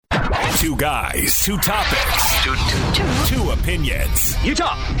Two guys, two topics, two opinions. You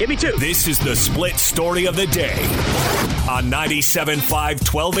talk. Give me two. This is the split story of the day on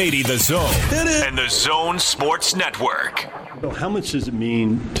 97.5 1280 The Zone and the Zone Sports Network. So how much does it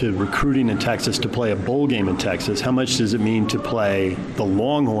mean to recruiting in Texas to play a bowl game in Texas? How much does it mean to play the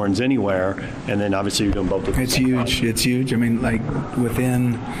Longhorns anywhere? And then obviously you're doing both of them. It's huge. It's huge. I mean, like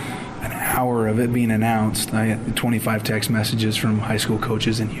within an hour of it being announced, I had 25 text messages from high school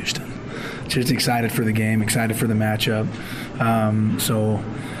coaches in Houston. Just excited for the game, excited for the matchup. And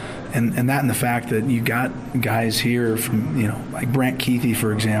that and the fact that you got guys here from, like Brant Keithy,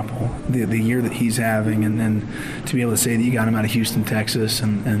 for example, the year that he's having, and then to be able to say that you got him out of Houston, Texas,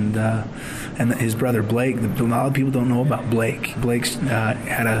 and his brother Blake. A lot of people don't know about Blake. Blake's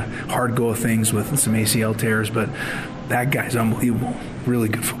had a hard go of things with some ACL tears, but that guy's unbelievable. Really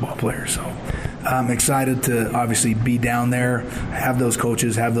good football player. So I'm excited to obviously be down there, have those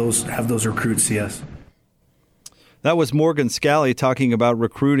coaches, have those recruits see us. That was Morgan Scalley talking about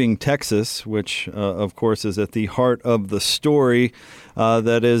recruiting Texas, which, of course, is at the heart of the story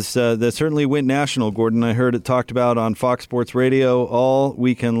that certainly went national, Gordon. I heard it talked about on Fox Sports Radio all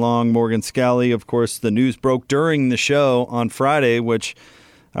weekend long. Morgan Scalley, of course, the news broke during the show on Friday, which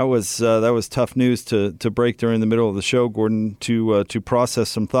that was tough news to break during the middle of the show, Gordon, to process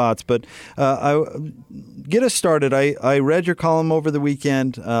some thoughts. But get us started. I read your column over the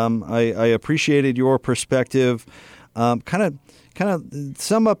weekend. I appreciated your perspective. Kind of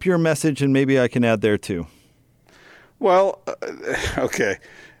sum up your message, and maybe I can add there too. Well, okay.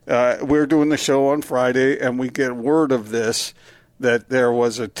 We're doing the show on Friday, and we get word of this, that there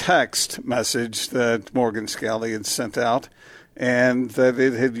was a text message that Morgan Scalley had sent out, and that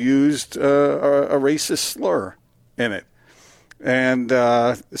it had used a racist slur in it. And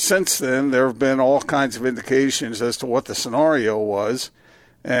since then, there have been all kinds of indications as to what the scenario was.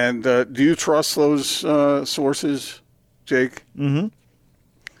 And do you trust those sources, Jake? Mm-hmm.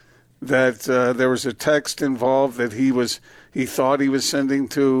 That there was a text involved that he thought he was sending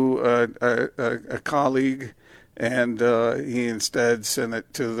to a colleague, and he instead sent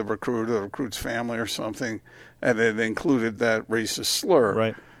it to the recruit's family or something, and it included that racist slur.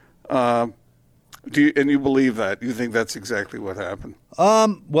 Right. And you believe that? You think that's exactly what happened?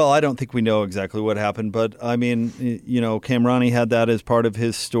 Well, I don't think we know exactly what happened, but I mean, Kamrani had that as part of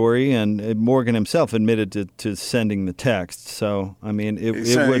his story, and Morgan himself admitted to sending the text. So, I mean,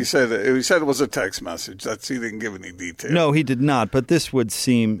 he said it was a text message. He didn't give any details. No, he did not. But this would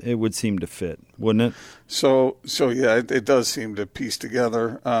seem to fit, wouldn't it? So yeah, it does seem to piece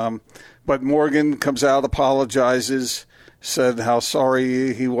together. But Morgan comes out, apologizes, said how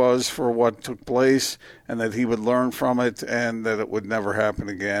sorry he was for what took place and that he would learn from it and that it would never happen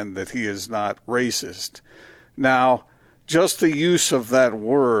again, that he is not racist. Now, just the use of that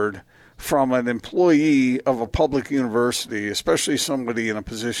word from an employee of a public university, especially somebody in a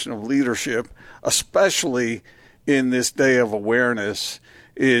position of leadership, especially in this day of awareness,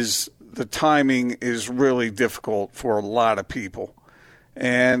 the timing is really difficult for a lot of people.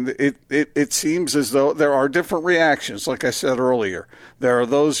 And it seems as though there are different reactions, like I said earlier. There are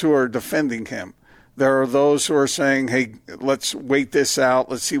those who are defending him. There are those who are saying, hey, let's wait this out.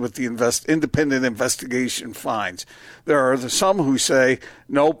 Let's see what the independent investigation finds. There are some who say,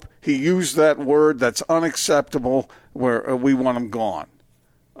 nope, he used that word. That's unacceptable. We want him gone.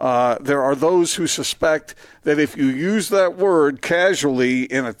 There are those who suspect that if you use that word casually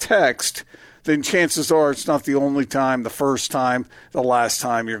in a text, then chances are it's not the only time, the first time, the last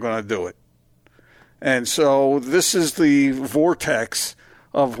time you're going to do it. And so this is the vortex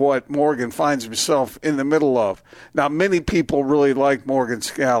of what Morgan finds himself in the middle of. Now, many people really like Morgan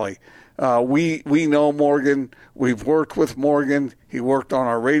Scalley. We know Morgan. We've worked with Morgan. He worked on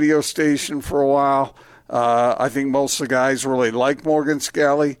our radio station for a while. I think most of the guys really like Morgan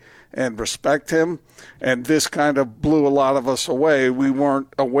Scalley and respect him. And this kind of blew a lot of us away. We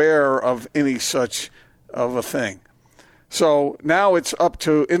weren't aware of any such of a thing. So now it's up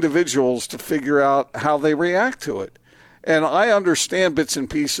to individuals to figure out how they react to it. And I understand bits and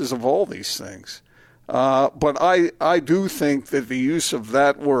pieces of all these things. But I do think that the use of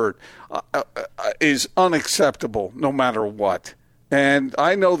that word is unacceptable no matter what. And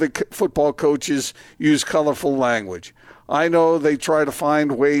I know that football coaches use colorful language. I know they try to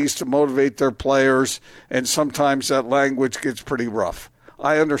find ways to motivate their players, and sometimes that language gets pretty rough.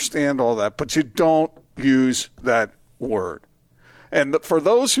 I understand all that, but you don't use that word. And for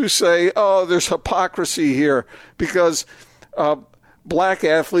those who say, oh, there's hypocrisy here because black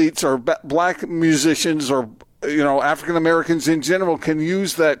athletes or black musicians or African Americans in general can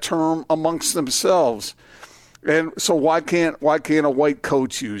use that term amongst themselves. And so why can't a white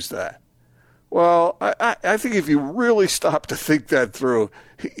coach use that? Well, I think if you really stop to think that through,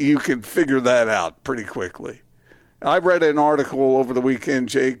 you can figure that out pretty quickly. I read an article over the weekend,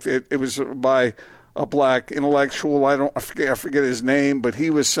 Jake. It was by a black intellectual. I forget his name, but he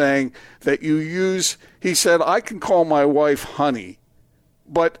was saying that he said, I can call my wife honey,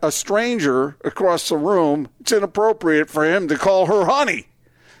 but a stranger across the room, it's inappropriate for him to call her honey.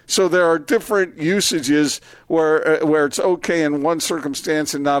 So there are different usages where it's okay in one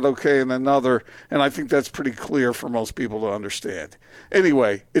circumstance and not okay in another, and I think that's pretty clear for most people to understand.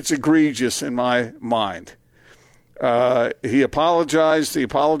 Anyway, it's egregious in my mind. He apologized. The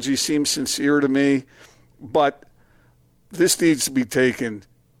apology seems sincere to me, but this needs to be taken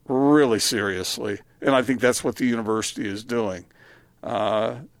really seriously, and I think that's what the university is doing.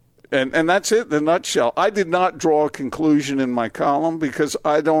 And that's it in a nutshell. I did not draw a conclusion in my column because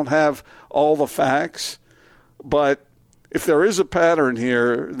I don't have all the facts. But if there is a pattern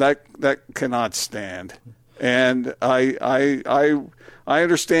here, that cannot stand. And I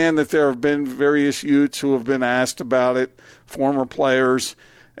understand that there have been various youths who have been asked about it, former players,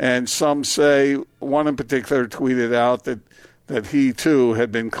 and some say, one in particular tweeted out that he too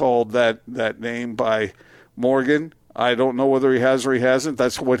had been called that name by Morgan. I don't know whether he has or he hasn't.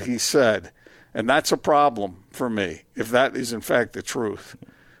 That's what he said. And that's a problem for me, if that is in fact the truth.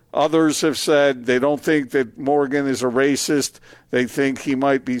 Others have said they don't think that Morgan is a racist. They think he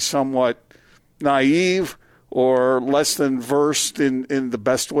might be somewhat naive or less than versed in the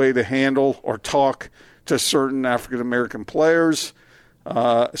best way to handle or talk to certain African-American players.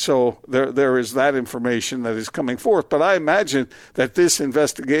 So there is that information that is coming forth. But I imagine that this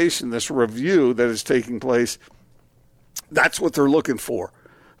investigation, this review that is taking place, that's what they're looking for.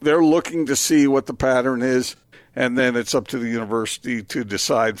 They're looking to see what the pattern is, and then it's up to the university to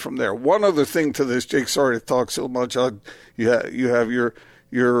decide from there. One other thing to this, Jake, sorry to talk so much. You have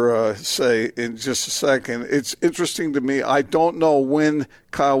your say in just a second. It's interesting to me. I don't know when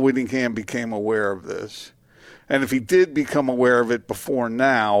Kyle Whittingham became aware of this. And if he did become aware of it before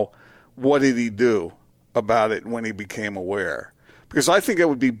now, what did he do about it when he became aware? Because I think it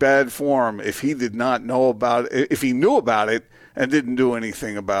would be bad for him if he did not know about it, if he knew about it and didn't do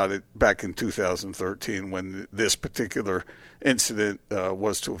anything about it back in 2013 when this particular incident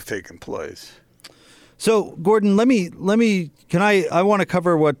was to have taken place. So, Gordon, I want to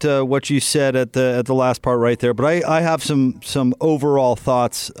cover what you said at the last part right there, but I have some overall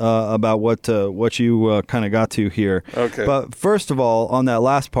thoughts about what you kind of got to here. Okay. But first of all, on that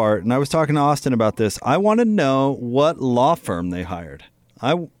last part, and I was talking to Austin about this, I want to know what law firm they hired.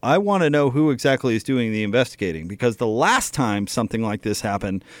 I want to know who exactly is doing the investigating, because the last time something like this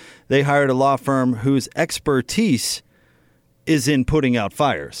happened, they hired a law firm whose expertise is in putting out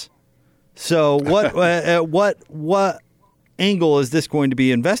fires. So what angle is this going to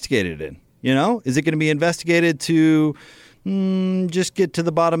be investigated in? You know, is it going to be investigated to just get to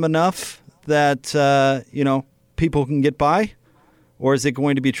the bottom enough that people can get by, or is it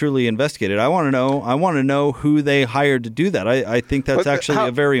going to be truly investigated? I want to know who they hired to do that. I think that's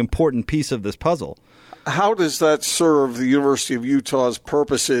a very important piece of this puzzle. How does that serve the University of Utah's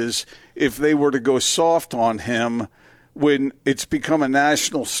purposes if they were to go soft on him when it's become a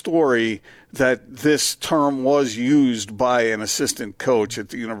national story that this term was used by an assistant coach at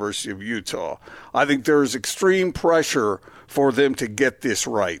the University of Utah? I think there's extreme pressure for them to get this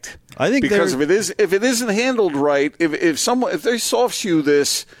right. I think because if it isn't handled right, if they soft shoe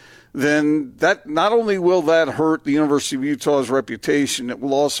this, then that not only will that hurt the University of Utah's reputation, it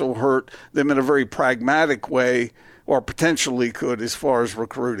will also hurt them in a very pragmatic way, or potentially could, as far as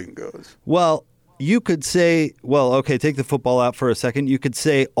recruiting goes. Well, you could say, well, okay, take the football out for a second. You could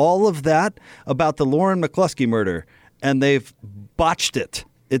say all of that about the Lauren McCluskey murder, and they've botched it.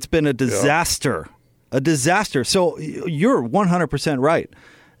 It's been a disaster, a disaster. So you're 100% right.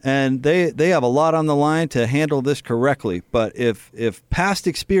 And they have a lot on the line to handle this correctly. But if past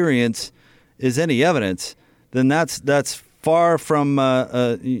experience is any evidence, then that's far from,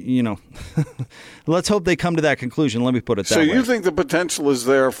 let's hope they come to that conclusion. Let me put it that way. So you think the potential is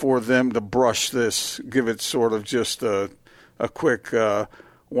there for them to brush this, give it sort of just a quick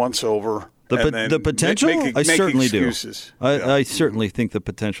once-over? The potential? I certainly excuses. Do. I certainly think the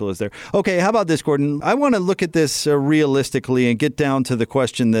potential is there. Okay, how about this, Gordon? I want to look at this realistically and get down to the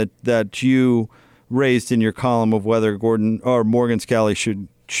question that you raised in your column of whether Gordon or Morgan Scalley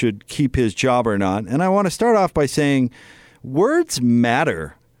should keep his job or not. And I want to start off by saying words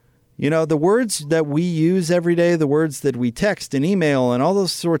matter. You know, the words that we use every day, the words that we text and email and all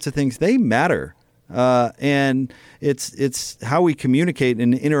those sorts of things, they matter. And it's how we communicate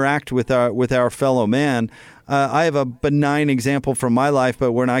and interact with our fellow man. I have a benign example from my life,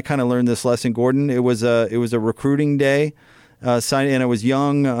 but when I kind of learned this lesson, Gordon, it was a recruiting day. And I was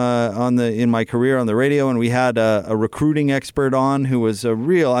young in my career on the radio, and we had a recruiting expert on who was a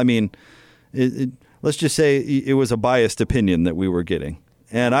real. I mean, let's just say it was a biased opinion that we were getting,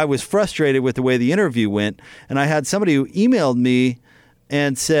 and I was frustrated with the way the interview went. And I had somebody who emailed me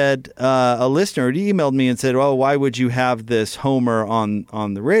and said, a listener emailed me and said, "Oh, why would you have this homer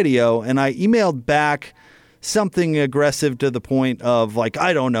on the radio?" And I emailed back something aggressive to the point of like,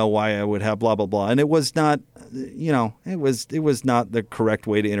 I don't know why I would have blah, blah, blah. And it was not, it was not the correct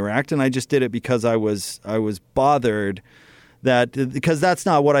way to interact. And I just did it because I was bothered because that's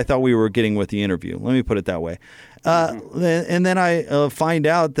not what I thought we were getting with the interview. Let me put it that way. And then I find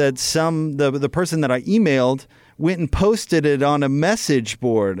out that the person that I emailed went and posted it on a message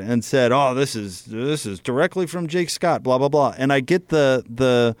board and said, "Oh, this is directly from Jake Scott, blah, blah, blah." And I get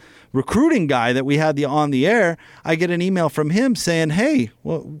the recruiting guy that we had on the air. I get an email from him saying, "Hey,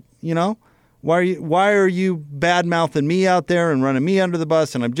 well, why are you bad-mouthing me out there and running me under the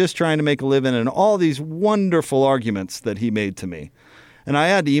bus? And I'm just trying to make a living," and all these wonderful arguments that he made to me. And I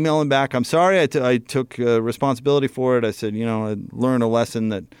had to email him back. "I'm sorry. I took responsibility for it." I said, I learned a lesson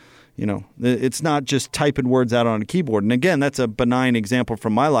that, it's not just typing words out on a keyboard. And again, that's a benign example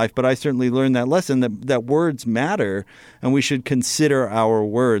from my life, but I certainly learned that lesson that words matter, and we should consider our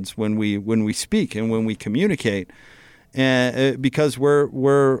words when we speak and when we communicate, and because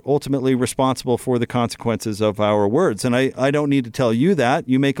we're ultimately responsible for the consequences of our words. And I don't need to tell you that.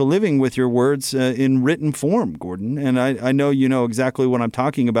 You make a living with your words in written form, Gordon. And I know you know exactly what I'm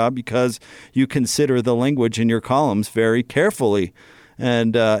talking about because you consider the language in your columns very carefully.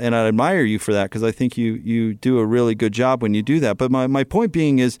 And I admire you for that because I think you do a really good job when you do that. But my point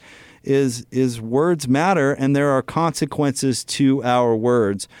being is words matter, and there are consequences to our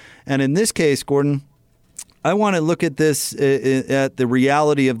words. And in this case, Gordon, I want to look at this at the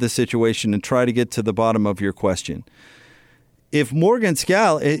reality of the situation and try to get to the bottom of your question. Can Morgan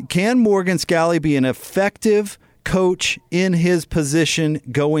Scalley be an effective coach in his position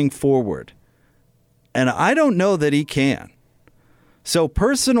going forward? And I don't know that he can. So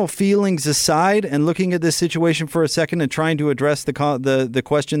personal feelings aside, and looking at this situation for a second and trying to address the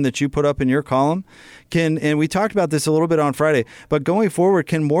question that you put up in your column, and we talked about this a little bit on Friday, but going forward,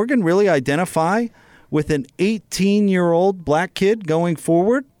 can Morgan really identify with an 18-year-old black kid going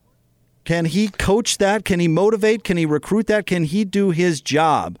forward? Can he coach that? Can he motivate? Can he recruit that? Can he do his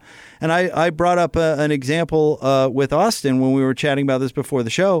job? And I brought up an example with Austin when we were chatting about this before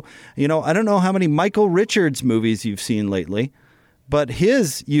the show. I don't know how many Michael Richards movies you've seen lately, but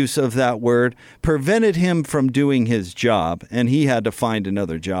his use of that word prevented him from doing his job, and he had to find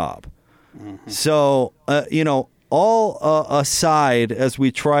another job. Mm-hmm. So, all aside, as we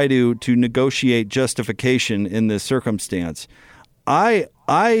try to negotiate justification in this circumstance, I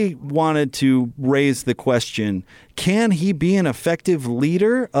wanted to raise the question, can he be an effective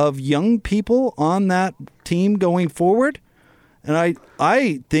leader of young people on that team going forward? And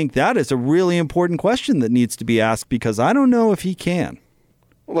I think that is a really important question that needs to be asked because I don't know if he can.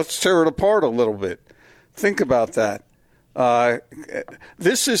 Well, let's tear it apart a little bit. Think about that.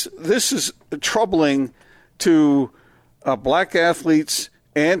 This is troubling to black athletes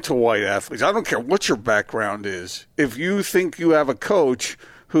and to white athletes. I don't care what your background is. If you think you have a coach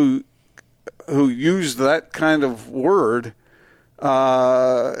who used that kind of word,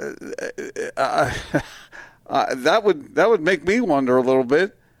 that would make me wonder a little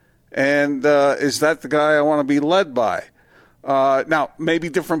bit. And is that the guy I want to be led by? Now, maybe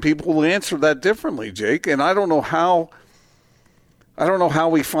different people will answer that differently, Jake. And I don't know how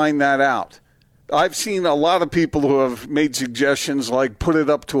we find that out. I've seen a lot of people who have made suggestions like put it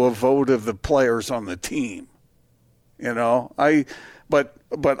up to a vote of the players on the team. But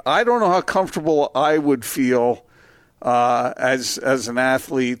I don't know how comfortable I would feel as an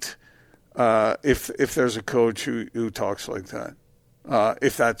athlete if there's a coach who talks like that,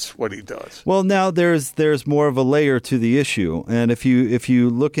 if that's what he does. Well, now there's more of a layer to the issue, and if you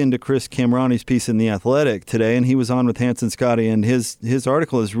look into Chris Kamrani's piece in The Athletic today, and he was on with Hanson Scotty, and his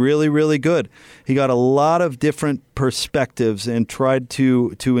article is really, really good. He got a lot of different perspectives and tried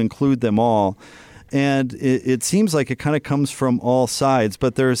to include them all. And it seems like it kind of comes from all sides,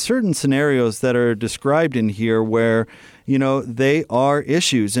 but there are certain scenarios that are described in here where, they are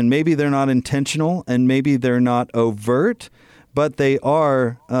issues, and maybe they're not intentional, and maybe they're not overt, but they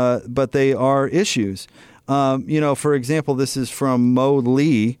are issues. For example, this is from Mo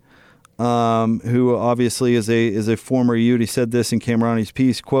Lee. who obviously is a former Ute. He said this in Kamrani's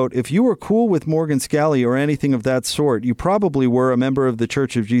piece, quote, "If you were cool with Morgan Scalley or anything of that sort, you probably were a member of the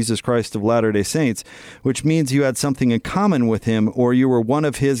Church of Jesus Christ of Latter-day Saints, which means you had something in common with him or you were one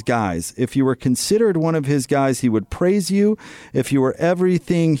of his guys. If you were considered one of his guys, he would praise you. If you were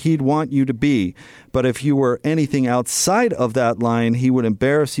everything he'd want you to be. But if you were anything outside of that line, he would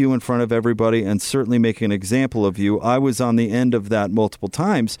embarrass you in front of everybody and certainly make an example of you. I was on the end of that multiple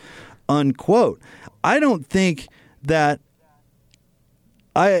times." Unquote. I don't think that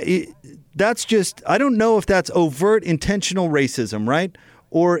that's just, I don't know if that's overt intentional racism, right?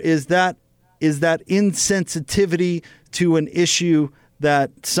 Or is that insensitivity to an issue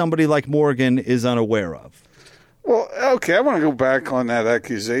that somebody like Morgan is unaware of? Well, okay, I want to go back on that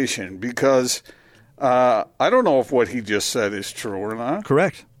accusation because I don't know if what he just said is true or not.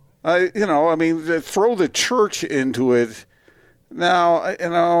 Correct. Throw the church into it. Now, I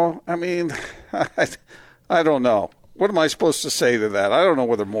don't know. What am I supposed to say to that? I don't know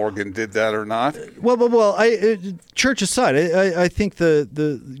whether Morgan did that or not. Well. Church aside, I think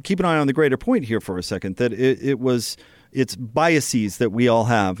the keep an eye on the greater point here for a second. That it's biases that we all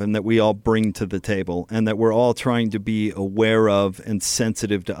have and that we all bring to the table, and that we're all trying to be aware of and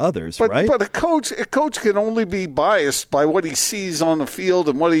sensitive to others. Right? But a coach can only be biased by what he sees on the field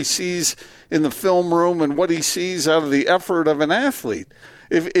and what he sees in the film room and what he sees out of the effort of an athlete.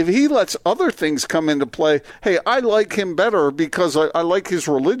 If he lets other things come into play, hey, I like him better because I like his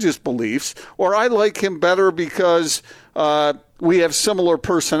religious beliefs, or I like him better because we have similar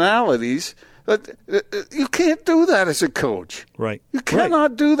personalities. You can't do that as a coach. Right. You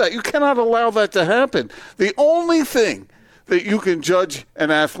cannot do that. You cannot allow that to happen. The only thing that you can judge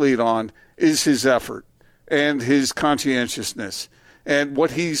an athlete on is his effort and his conscientiousness and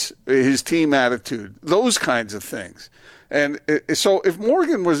what his team attitude, those kinds of things. And so if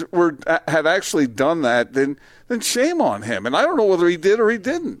Morgan had actually done that, then shame on him. And I don't know whether he did or he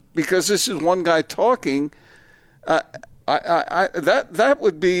didn't, because this is one guy talking. That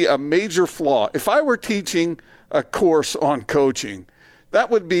would be a major flaw. If I were teaching a course on coaching, that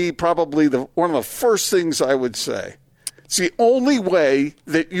would be probably one of the first things I would say. It's the only way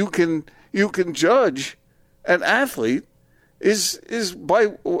that you can judge an athlete is by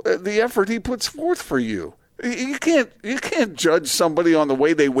the effort he puts forth for you. You can't judge somebody on the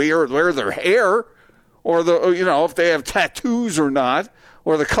way they wear their hair, or if they have tattoos or not,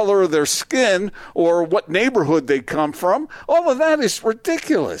 or the color of their skin, or what neighborhood they come from. All of that is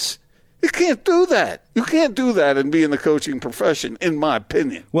ridiculous. You can't do that. You can't do that and be in the coaching profession, in my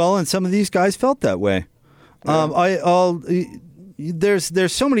opinion. Well, and some of these guys felt that way. Yeah.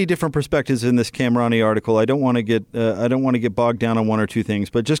 There's so many different perspectives in this Kamrani article. I don't want to get bogged down on one or two things,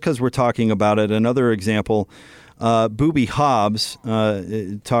 but just because we're talking about it, another example. Booby Hobbs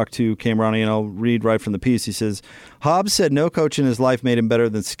talked to Kamrani, and I'll read right from the piece. He says, Hobbs said no coach in his life made him better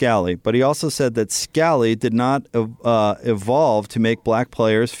than Scalley, but he also said that Scalley did not evolve to make black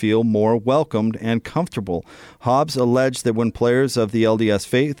players feel more welcomed and comfortable. Hobbs alleged that when players of the LDS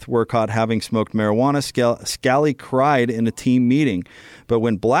faith were caught having smoked marijuana, Scalley cried in a team meeting. But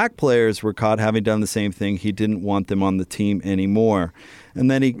when black players were caught having done the same thing, he didn't want them on the team anymore.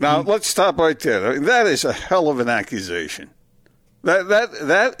 And then Now, let's stop right there. That is a hell of an accusation.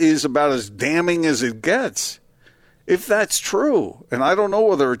 That is about as damning as it gets, if that's true. And I don't know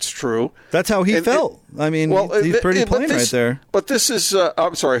whether it's true. That's how he felt. He's pretty plain right there. But this is,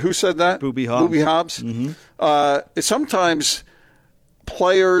 I'm sorry, who said that? Booby Hobbs. Booby Hobbs. Mm-hmm. Sometimes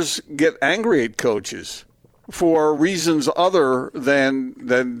players get angry at coaches for reasons other than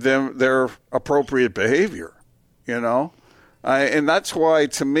their appropriate behavior, and that's why,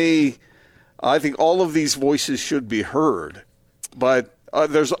 to me, I think all of these voices should be heard. But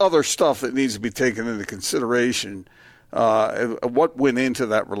there's other stuff that needs to be taken into consideration, what went into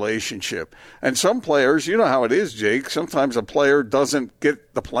that relationship. And some players, you know how it is, Jake, sometimes a player doesn't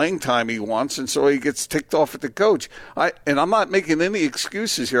get the playing time he wants, and so he gets ticked off at the coach. And I'm not making any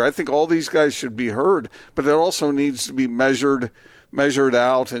excuses here. I think all these guys should be heard, but it also needs to be measured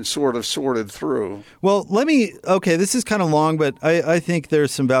out and sort of sorted through. Well, this is kind of long, but I think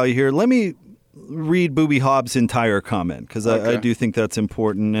there's some value here. Let me read Booby Hobbs' entire comment, because I do think that's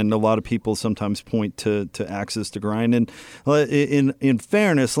important, and a lot of people sometimes point to axes to grind. And in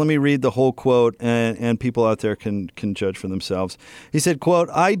fairness, let me read the whole quote, and people out there can judge for themselves. He said, quote,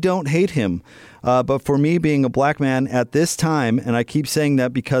 "I don't hate him. But for me, being a black man at this time, and I keep saying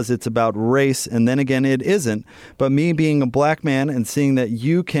that because it's about race, and then again, it isn't, but me being a black man and seeing that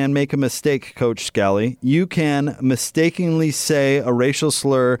you can make a mistake, Coach Scalley, you can mistakenly say a racial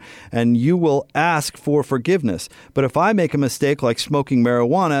slur, and you will ask for forgiveness. But if I make a mistake like smoking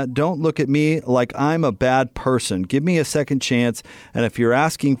marijuana, don't look at me like I'm a bad person. Give me a second chance, and if you're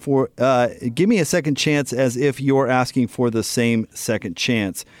asking for, give me a second chance as if you're asking for the same second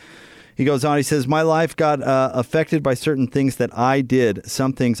chance. He goes on, he says, my life got affected by certain things that I did.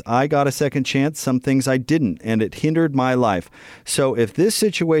 Some things I got a second chance, some things I didn't, and it hindered my life. So if this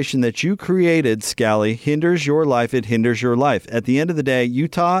situation that you created, Scalley, hinders your life, it hinders your life. At the end of the day,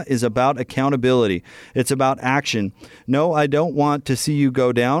 Utah is about accountability. It's about action. No, I don't want to see you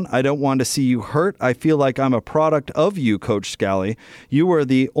go down. I don't want to see you hurt. I feel like I'm a product of you, Coach Scalley. You were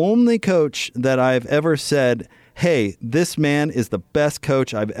the only coach that I've ever said, hey, this man is the best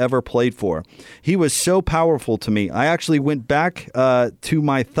coach I've ever played for. He was so powerful to me. I actually went back to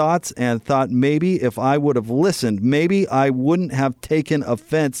my thoughts and thought maybe if I would have listened, maybe I wouldn't have taken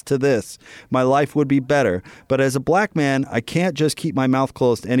offense to this. My life would be better. But as a black man, I can't just keep my mouth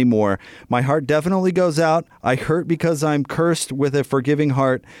closed anymore. My heart definitely goes out. I hurt because I'm cursed with a forgiving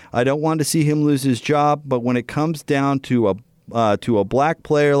heart. I don't want to see him lose his job, but when it comes down to a black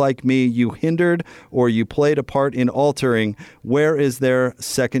player like me, you hindered or you played a part in altering. Where is their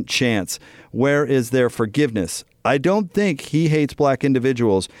second chance? Where is their forgiveness? I don't think he hates black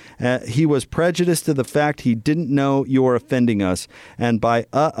individuals. He was prejudiced to the fact he didn't know you're offending us. And by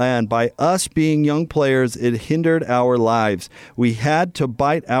us being young players, it hindered our lives. We had to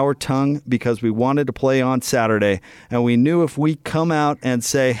bite our tongue because we wanted to play on Saturday. And we knew if we come out and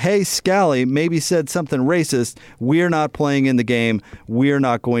say, hey, Scalley maybe said something racist, we're not playing in the game. We're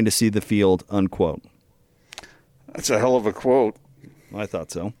not going to see the field, unquote. That's a hell of a quote. I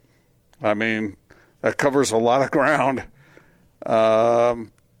thought so. I mean, that covers a lot of ground. Yeah,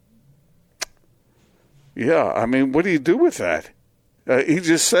 I mean, what do you do with that? He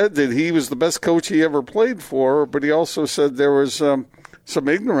just said that he was the best coach he ever played for, but he also said there was some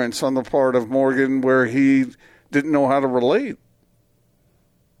ignorance on the part of Morgan where he didn't know how to relate.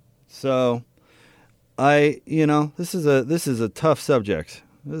 So, this is a tough subject.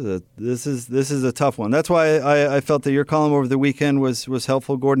 This is a tough one. That's why I felt that your column over the weekend was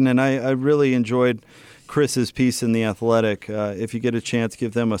helpful, Gordon, and I really enjoyed Chris's piece in The Athletic. If you get a chance,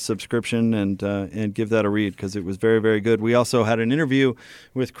 give them a subscription and give that a read because it was very, very good. We also had an interview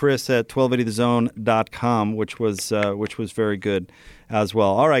with Chris at 1280thezone.com, which was very good as well.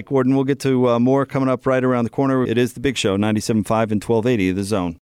 All right, Gordon, we'll get to more coming up right around the corner. It is The Big Show, 97.5 and 1280 The Zone.